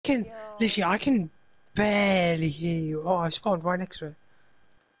can, literally, I can barely hear you. Oh, I spawned right next to it.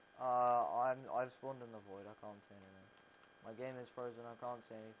 I've spawned in the void. I can't see anything. My game is frozen. I can't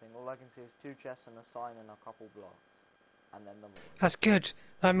see anything. All I can see is 2 chests and a sign and a couple blocks, and then the void. That's good.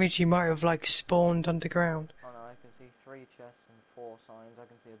 That means you might have like spawned underground. Oh no, I can see 3 chests and 4 signs. I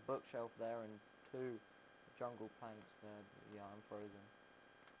can see a bookshelf there and 2 jungle planks there. But yeah, I'm frozen.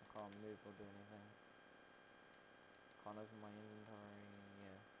 I can't move or do anything. Can't open my inventory.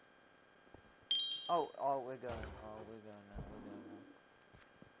 Yeah. Oh, we're going. Oh, we're going now. We're going now.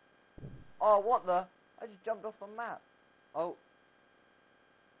 Oh, what the? I just jumped off the map. Oh,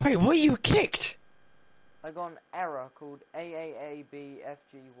 Wait, what? You were kicked? I got an error called AAABFG1/KLNA.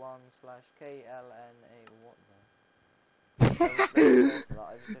 What the?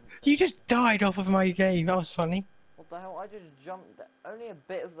 You just died off of my game. That was funny. What the hell? I just jumped. Only a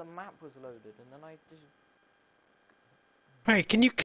bit of the map was loaded, and then I just. Wait, can you